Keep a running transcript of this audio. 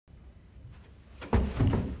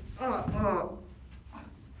Yo,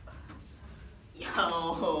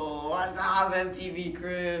 what's up, MTV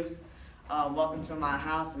Cribs? Welcome to my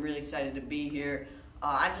house. I'm really excited to be here.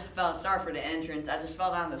 Sorry for the entrance. I just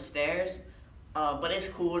fell down the stairs. But it's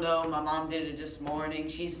cool though. My mom did it this morning.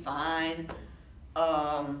 She's fine.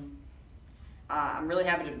 I'm really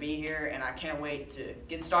happy to be here, and I can't wait to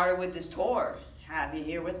get started with this tour. Have you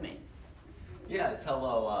here with me? Yes,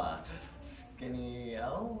 hello, Skinny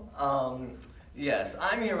L. Yes,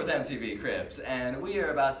 I'm here with MTV Cribs, and we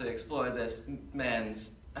are about to explore this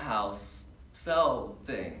man's house cell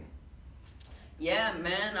thing. Yeah,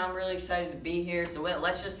 man, I'm really excited to be here, so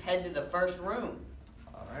let's just head to the first room.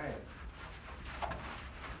 Alright.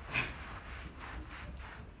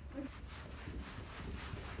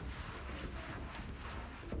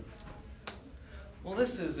 Well,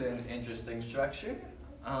 this is an interesting structure.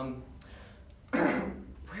 Where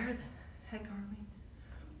the heck are we?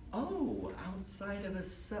 Oh, outside of a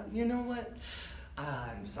cell. You know what?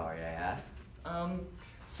 I'm sorry I asked.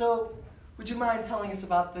 So, would you mind telling us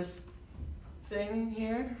about this thing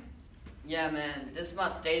here? Yeah, man, this is my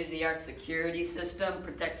state-of-the-art security system.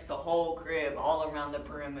 Protects the whole crib, all around the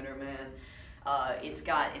perimeter, man. It's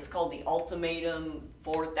called the Ultimatum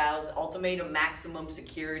Maximum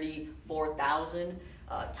Security 4000.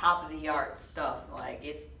 Top of the art stuff. Like,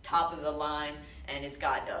 it's top of the line, and it's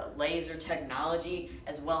got laser technology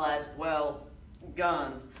as well as, well,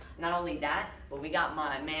 guns. Not only that, but we got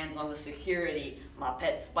my mans on the security, my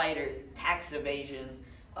pet spider, tax evasion.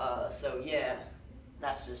 So yeah,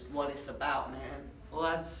 that's just what it's about, man. Well,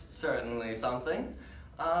 that's certainly something.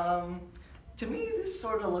 To me, this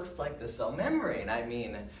sort of looks like the cell membrane. I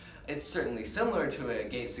mean, it's certainly similar to a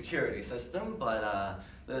gate security system, but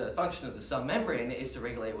the function of the cell membrane is to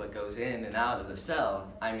regulate what goes in and out of the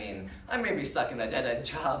cell. I mean, I may be stuck in a dead-end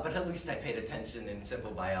job, but at least I paid attention in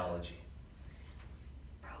simple biology.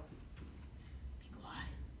 Bro, be quiet.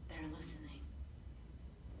 They're listening.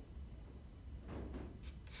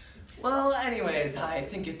 Well, anyways, I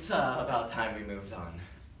think it's about time we moved on.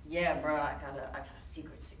 Yeah, bro, I got a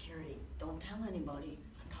secret security. Don't tell anybody.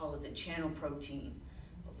 I call it the channel protein.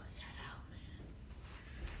 But let's head out, man.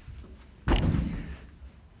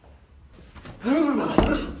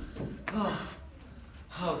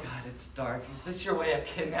 Oh God, it's dark. Is this your way of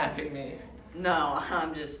kidnapping me? No,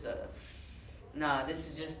 I'm just, nah, this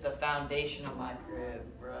is just the foundation of my crib,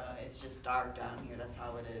 bruh. It's just dark down here, that's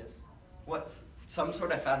how it is. What's some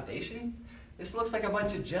sort of foundation? This looks like a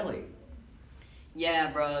bunch of jelly.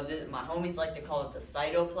 Yeah, bro, my homies like to call it the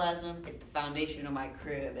cytoplasm. It's the foundation of my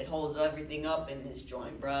crib. It holds everything up in this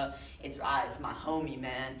joint, bruh. It's my homie,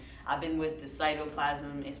 man. I've been with the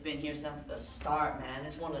cytoplasm. It's been here since the start, man.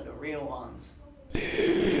 It's one of the real ones.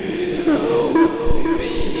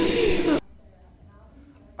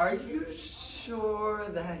 Are you sure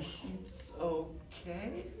that he's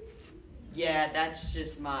okay? Yeah, that's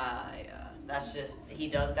just he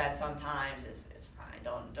does that sometimes. It's fine.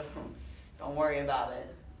 Don't worry about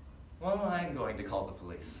it. Well, I'm going to call the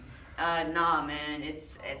police. Nah, man,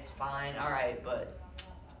 it's fine. All right, but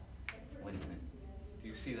wait a minute. Do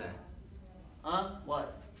you see that? Huh?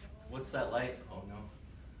 What? What's that light? Oh no.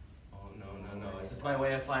 Oh no. Is this my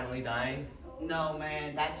way of finally dying? No,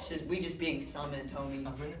 man, we just being summoned, homie.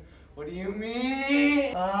 Summoned? What do you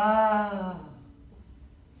mean?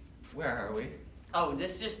 Where are we? Oh,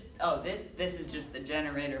 this is just the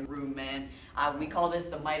generator room, man. We call this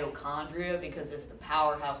the mitochondria because it's the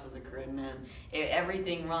powerhouse of the crib, man.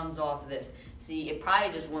 Everything runs off of this. See, it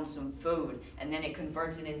probably just wants some food, and then it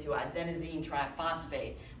converts it into adenosine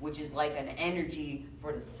triphosphate, which is like an energy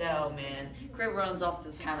for the cell, man. Crib runs off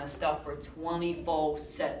this kind of stuff for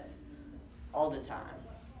 24/7, all the time.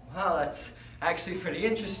 Wow, that's actually pretty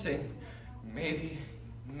interesting. Maybe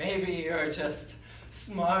you're just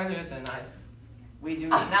smarter than I. We do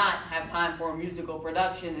not have time for a musical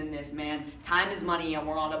production in this, man. Time is money and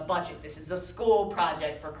we're on a budget. This is a school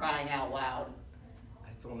project, for crying out loud.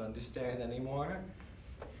 I don't understand anymore.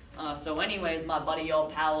 So anyways, my buddy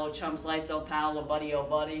old pal, old chum slice, old pal, old buddy,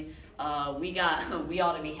 we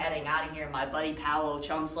ought to be heading out of here. My buddy pal, old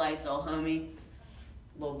chum slice, old homie,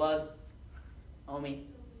 little bud, homie,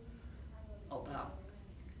 old pal.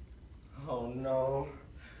 Oh no.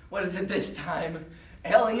 What is it this time?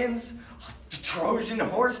 Aliens? Trojan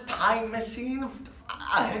horse? Time machine?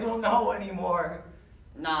 I don't know anymore.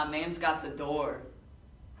 Nah, man's got the door.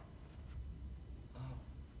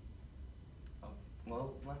 Oh,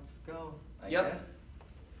 well, let's go, I Yep. guess.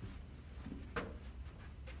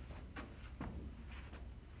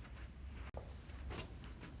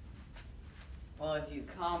 Well, if you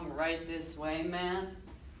come right this way, man,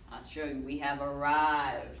 I'll show you we have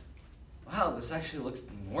arrived. Wow, this actually looks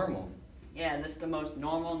normal. Yeah, this is the most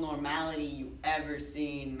normal normality you've ever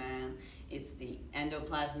seen, man. It's the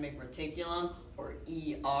endoplasmic reticulum, or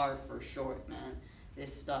ER for short, man.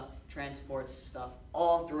 This stuff transports stuff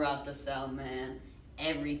all throughout the cell, man.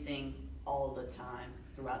 Everything, all the time,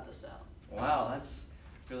 throughout the cell. Wow, that's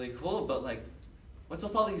really cool, but like, what's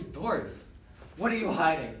with all these doors? What are you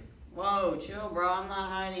hiding? Whoa, chill, bro. I'm not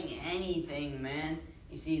hiding anything, man.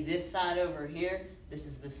 You see this side over here? This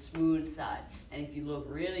is the smooth side. And if you look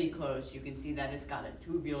really close, you can see that it's got a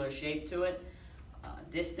tubular shape to it.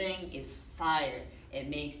 This thing is fire. It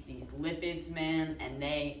makes these lipids, man, and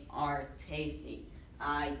they are tasty.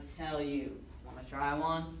 I tell you. Want to try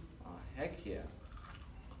one? Oh, heck yeah.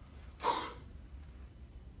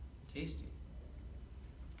 Tasty.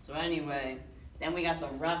 So anyway, then we got the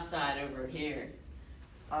rough side over here.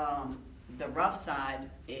 The rough side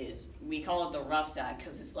is, we call it the rough side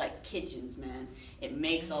because it's like kitchens, man. It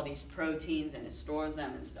makes all these proteins and it stores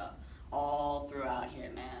them and stuff all throughout here,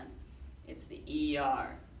 man. It's the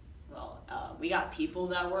ER. Well, we got people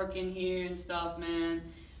that work in here and stuff, man.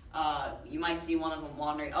 You might see one of them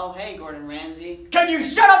wandering. Oh, hey, Gordon Ramsay. Can you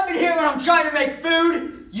shut up in here when I'm trying to make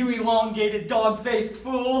food? You elongated dog-faced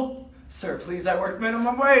fool. Sir, please, I work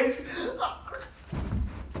minimum wage.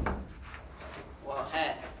 Well,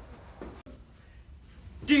 hey.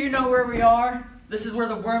 Do you know where we are? This is where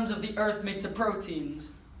the worms of the earth make the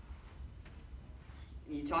proteins.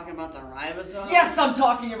 You talking about the ribosomes? Yes, I'm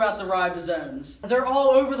talking about the ribosomes. They're all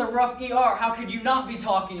over the rough ER. How could you not be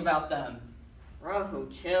talking about them? Bro,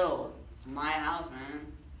 chill. It's my house, man.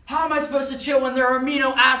 How am I supposed to chill when there are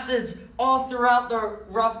amino acids all throughout the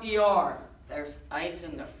rough ER? There's ice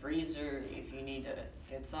in the freezer if you need to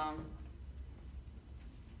get some.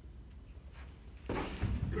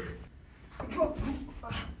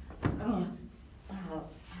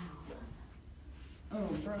 Oh,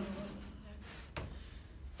 bro.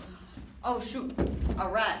 Oh, shoot. A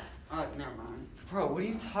rat. Oh, never mind. Bro, what are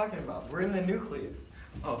you talking about? We're in the nucleus.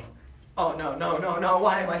 Oh, no.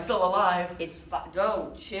 Why am I still alive? It's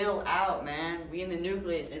Bro, chill out, man. We in the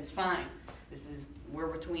nucleus. It's fine. We're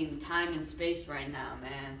between time and space right now,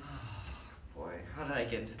 man. Boy, how did I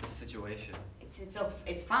get into this situation?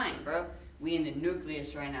 It's fine, bro. We in the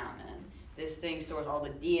nucleus right now, man. This thing stores all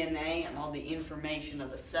the DNA and all the information of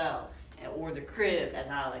the cell, or the crib, as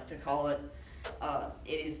I like to call it.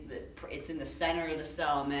 It's in the center of the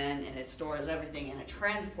cell, man, and it stores everything and it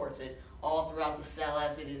transports it all throughout the cell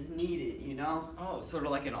as it is needed, you know? Oh, sort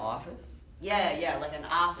of like an office? Yeah, like an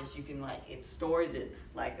office. You can it stores it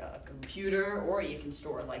like a computer, or you can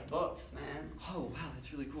store it like books, man. Oh, wow,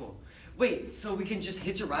 that's really cool. Wait, so we can just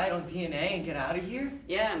hitch a ride on DNA and get out of here?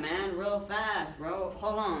 Yeah, man, real fast, bro.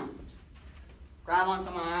 Hold on. Grab onto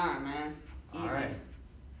my arm, man. Easy. All right.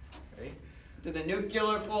 Ready? To the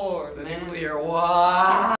nuclear port, The man. nuclear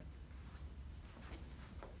what?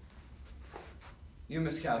 You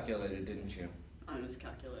miscalculated, didn't you? I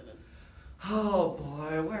miscalculated. Oh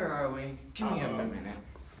boy, where are we? Give me a minute.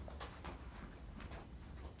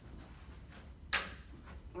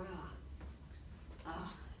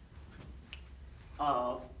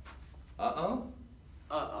 Uh-oh. Uh-oh?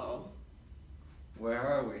 Uh-oh. Where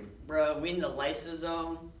are we? Bro, we in the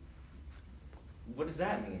lysosome. What does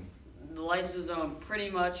that mean? The lysosome, pretty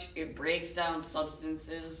much, it breaks down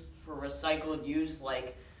substances for recycled use,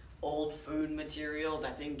 like old food material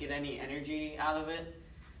that didn't get any energy out of it.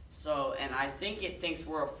 So, and I think it thinks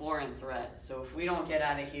we're a foreign threat. So if we don't get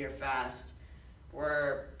out of here fast,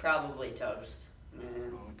 we're probably toast,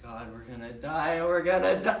 man. Oh God, we're gonna die. We're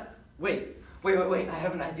gonna die. Wait. I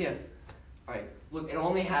have an idea. All right, look, it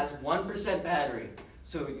only has 1% battery.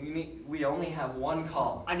 So we only have one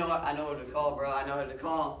call. I know who to call, bro. I know who to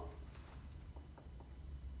call.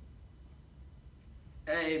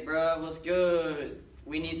 Hey, bro, what's good?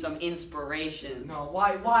 We need some inspiration. No,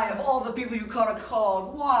 why? Of all the people you could have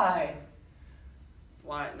called, why?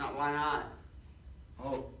 Why not?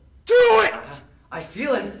 Oh. Do it! I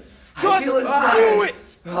feel it. Just I feel inspired. do it!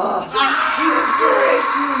 Oh,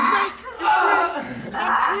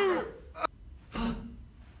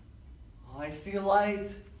 I see light.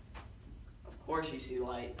 Of course you see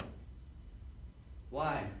light.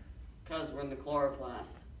 Why? Because we're in the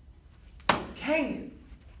chloroplast. Dang it.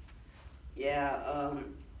 Yeah,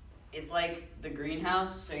 it's like the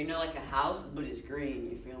greenhouse, so you know, like a house, but it's green,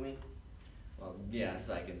 you feel me? Well, yes,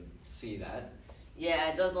 I can see that. Yeah,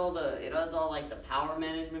 it does all like the power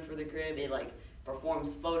management for the crib. It like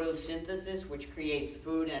performs photosynthesis, which creates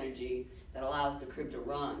food energy that allows the crib to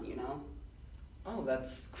run, you know? Oh,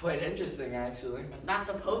 that's quite interesting, actually. It's not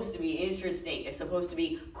supposed to be interesting. It's supposed to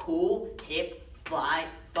be cool, hip, fly,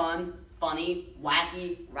 fun, funny,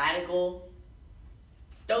 wacky, radical.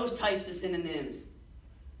 Those types of synonyms.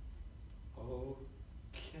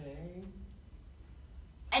 Okay.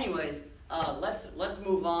 Anyways, let's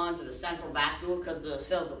move on to the central vacuole because the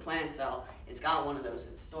cell's a plant cell. It's got one of those.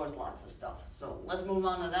 It stores lots of stuff. So let's move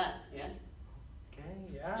on to that. Yeah.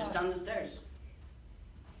 Okay. Yeah. Just down the stairs.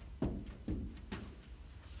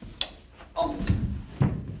 Oh.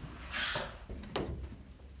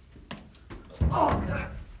 Oh God.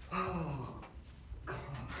 Oh God.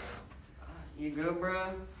 You good,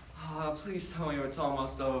 bro? Oh, please tell me it's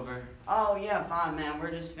almost over. Oh yeah, fine, man.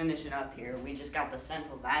 We're just finishing up here. We just got the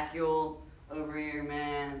central vacuole over here,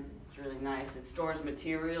 man. It's really nice. It stores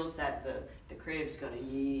materials that the crib's gonna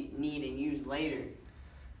need and use later.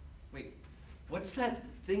 Wait, what's that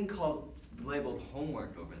thing called labeled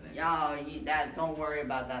homework over there? Yeah, don't worry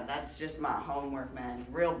about that. That's just my homework, man.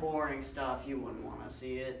 Real boring stuff. You wouldn't want to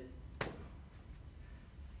see it.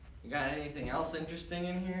 You got anything else interesting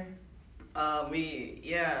in here?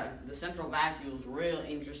 The central vacuole's real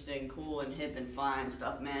interesting, cool, and hip and fine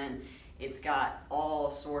stuff, man. It's got all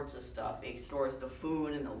sorts of stuff. It stores the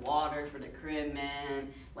food and the water for the crib,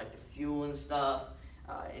 man, like the fuel and stuff.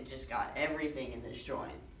 It just got everything in this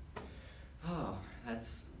joint. Oh,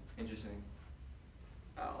 that's interesting.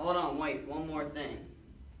 Hold on, wait, one more thing.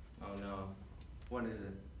 Oh no. What is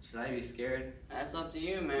it? Should I be scared? That's up to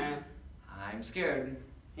you, man. I'm scared.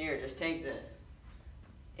 Here, just take this.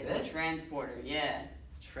 It's This? a transporter, yeah.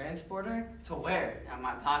 Transporter? To where? Now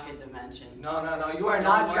my pocket dimension. No, you are Don't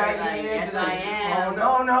not worry dragging about me it. into Yes, this. I am.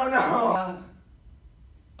 Oh, no.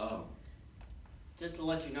 Oh. Just to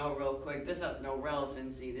let you know real quick, this has no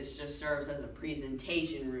relevancy. This just serves as a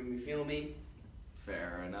presentation room, you feel me?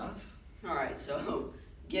 Fair enough. Alright, so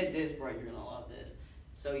get this, bro, you're gonna love this.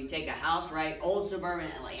 So you take a house, right? Old suburban,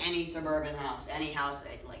 like any suburban house, any house,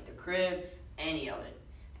 like the crib, any of it.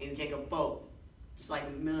 And you take a boat, just like a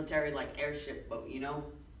military, like airship boat, you know?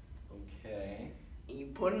 Okay. And you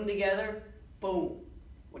put them together, boom.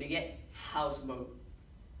 What do you get? Houseboat.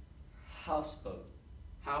 Houseboat.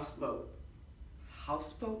 Houseboat.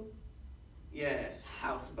 Houseboat? Yeah,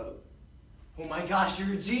 houseboat. Oh my gosh,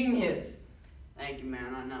 you're a genius. Thank you,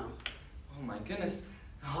 man, I know. Oh my goodness.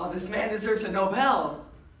 Oh, this man deserves a Nobel.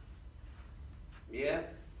 Yeah,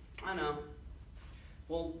 I know.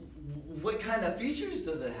 Well, what kind of features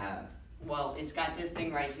does it have? Well, it's got this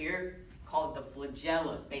thing right here called the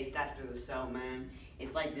flagella, based after the cell, man.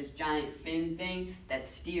 It's like this giant fin thing that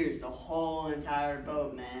steers the whole entire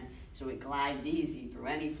boat, man, so it glides easy through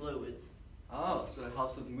any fluids. Oh, so it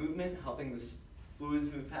helps with movement, helping the fluids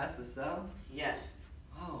move past the cell? Yes,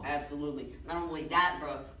 Oh. absolutely. Not only that,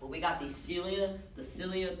 bro, but we got these cilia, the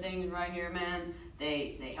cilia things right here, man.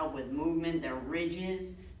 They help with movement, they're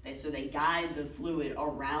ridges, so they guide the fluid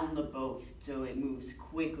around the boat so it moves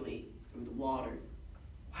quickly through the water.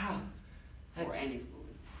 Wow. Or That's any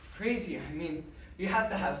fluid. it's crazy. I mean, you have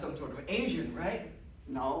to have some sort of agent, right?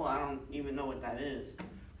 No, I don't even know what that is.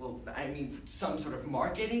 Well, I mean, some sort of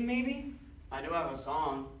marketing, maybe? I do have a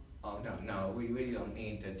song. Oh, no, we don't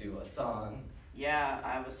need to do a song. Yeah,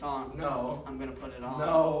 I have a song. No. I'm gonna put it on.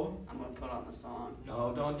 No. I'm gonna put on the song.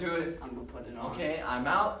 No, don't do it. I'm gonna put it on. Okay, I'm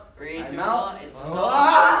out. 3, I'm 2, out. 1, it's the Oh. song.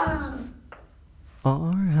 Ah!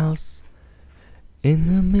 Our house in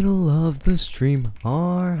the middle of the stream.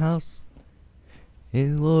 Our house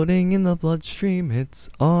is floating in the bloodstream. It's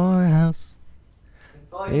our house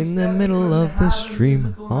in the middle of the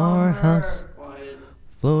stream. Our house Quiet.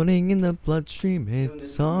 floating in the bloodstream.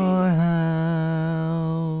 It's our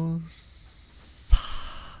house.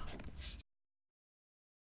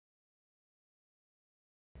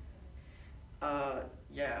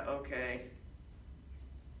 Yeah, okay.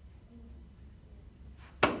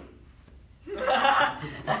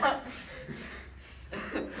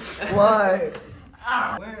 Why?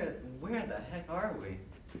 Where the heck are we?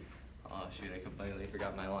 Oh shoot, I completely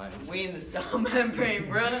forgot my lines. We in the cell membrane,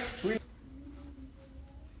 brother.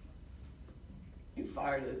 You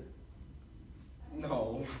fired it.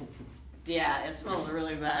 No. Yeah, it smells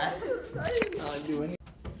really bad. I did not do anything.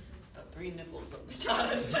 The 3 nipples of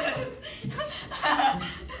vagina says. I'm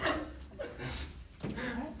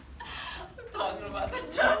talking about the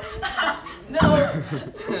no.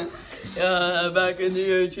 Back in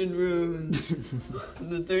the ancient ruins.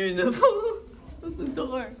 The 3 nipples at the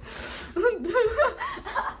door.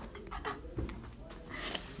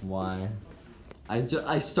 Why?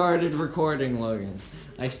 I started recording, Logan.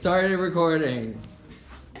 I started recording.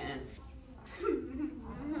 And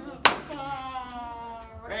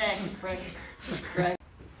Rick.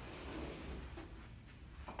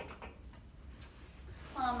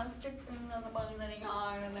 Mama, chicken on the bottom of the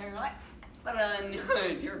yard, and they're like,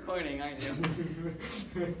 you're recording, aren't you?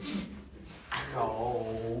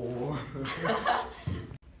 No.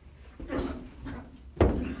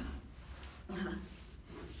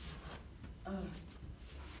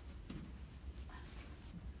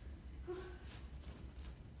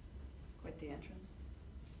 Quit the entrance.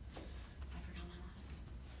 I forgot my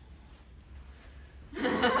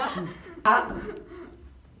lines.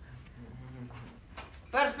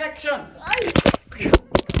 Perfection!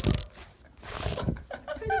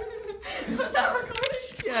 Was that recorded?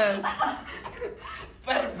 Yes.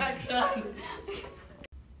 Perfection!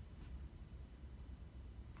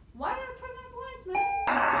 Why did I turn on the lights, man?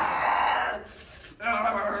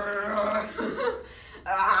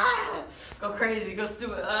 Go crazy, go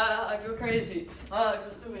stupid. Go crazy. Go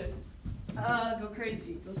stupid. Go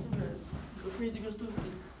crazy, go stupid. Go crazy, go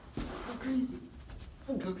stupid. Go crazy.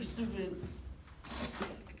 Go stupid.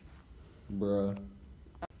 Bruh.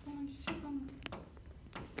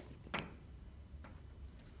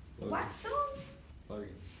 Wax on?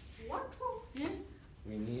 Logan, Wax on? Yeah.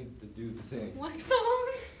 we need to do the thing. Wax on?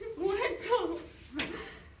 Wax on.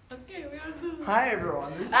 Okay, we are doing. Hi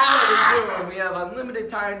everyone, this is what we're doing. We have unlimited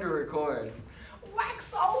time to record.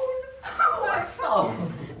 Wax on. Wax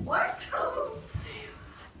on. Wax on.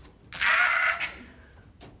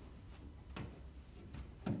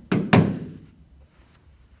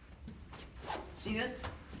 See this?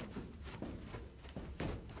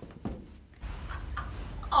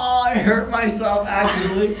 Oh, I hurt myself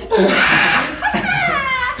actually.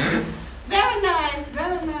 Very nice,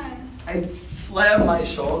 very nice. I slammed my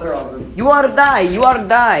shoulder on the. You ought to die, you ought to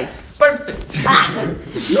die. Perfect. You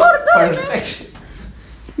ought to die, man. Perfection.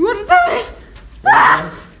 You ought to die.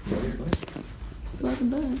 You ought to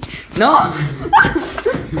die. No.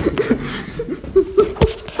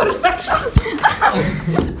 Perfection.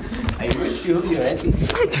 I wish you were ready.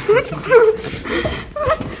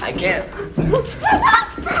 I can't.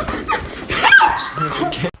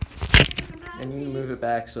 I need to move it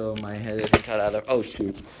back so my head isn't cut out of. Oh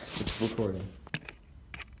shoot, it's recording.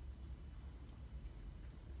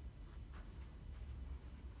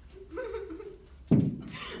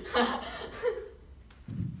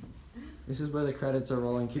 This is where the credits are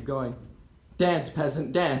rolling. Keep going. Dance,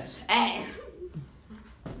 peasant, dance.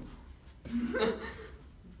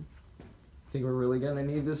 Think we're really gonna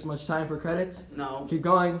need this much time for credits? No. Keep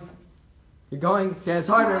going. Keep going. Dance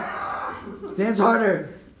harder. Dance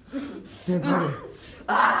harder. Dance harder.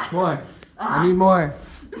 More. I need more.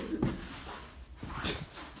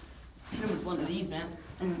 Hit him with one of these, man.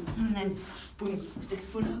 And then, boom, stick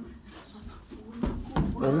your foot up.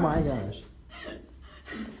 Oh my gosh.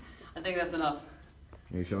 I think that's enough.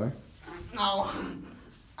 Are you sure? No.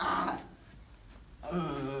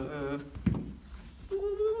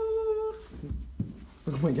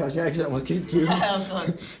 Oh my gosh, I actually almost kicked you. That was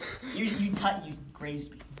close. You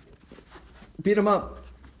grazed me. Beat him up.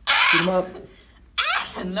 Beat him up.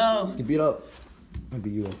 No. Get beat up. I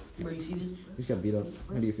beat you up. Bro, you see this? You just got beat up.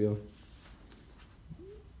 How do you feel?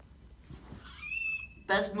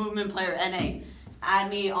 Best movement player NA. Add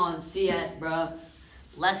me on CS, bro.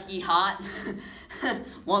 Lesky hot.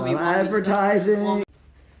 Stop advertising.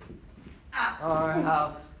 Our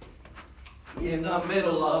house in the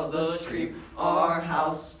middle of the street. Our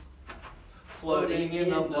house floating in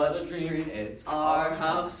the bloodstream. It's our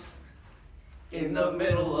house in the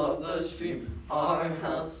middle of the stream. Our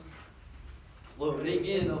house floating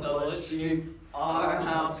in the bloodstream. Our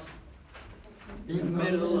house in the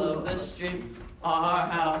middle of the stream. Our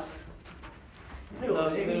house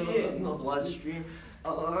floating in the bloodstream.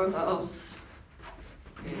 Our house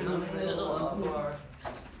in the middle of our.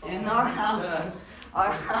 In our house.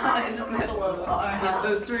 In the middle of our house.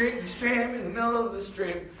 The stream in the middle of the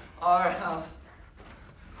stream. Our house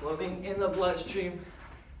floating in the bloodstream.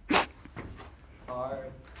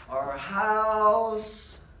 Our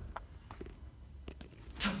house.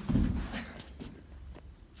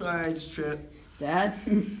 Sorry, I just tripped. Dad?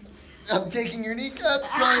 I'm taking your kneecap,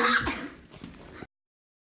 sorry.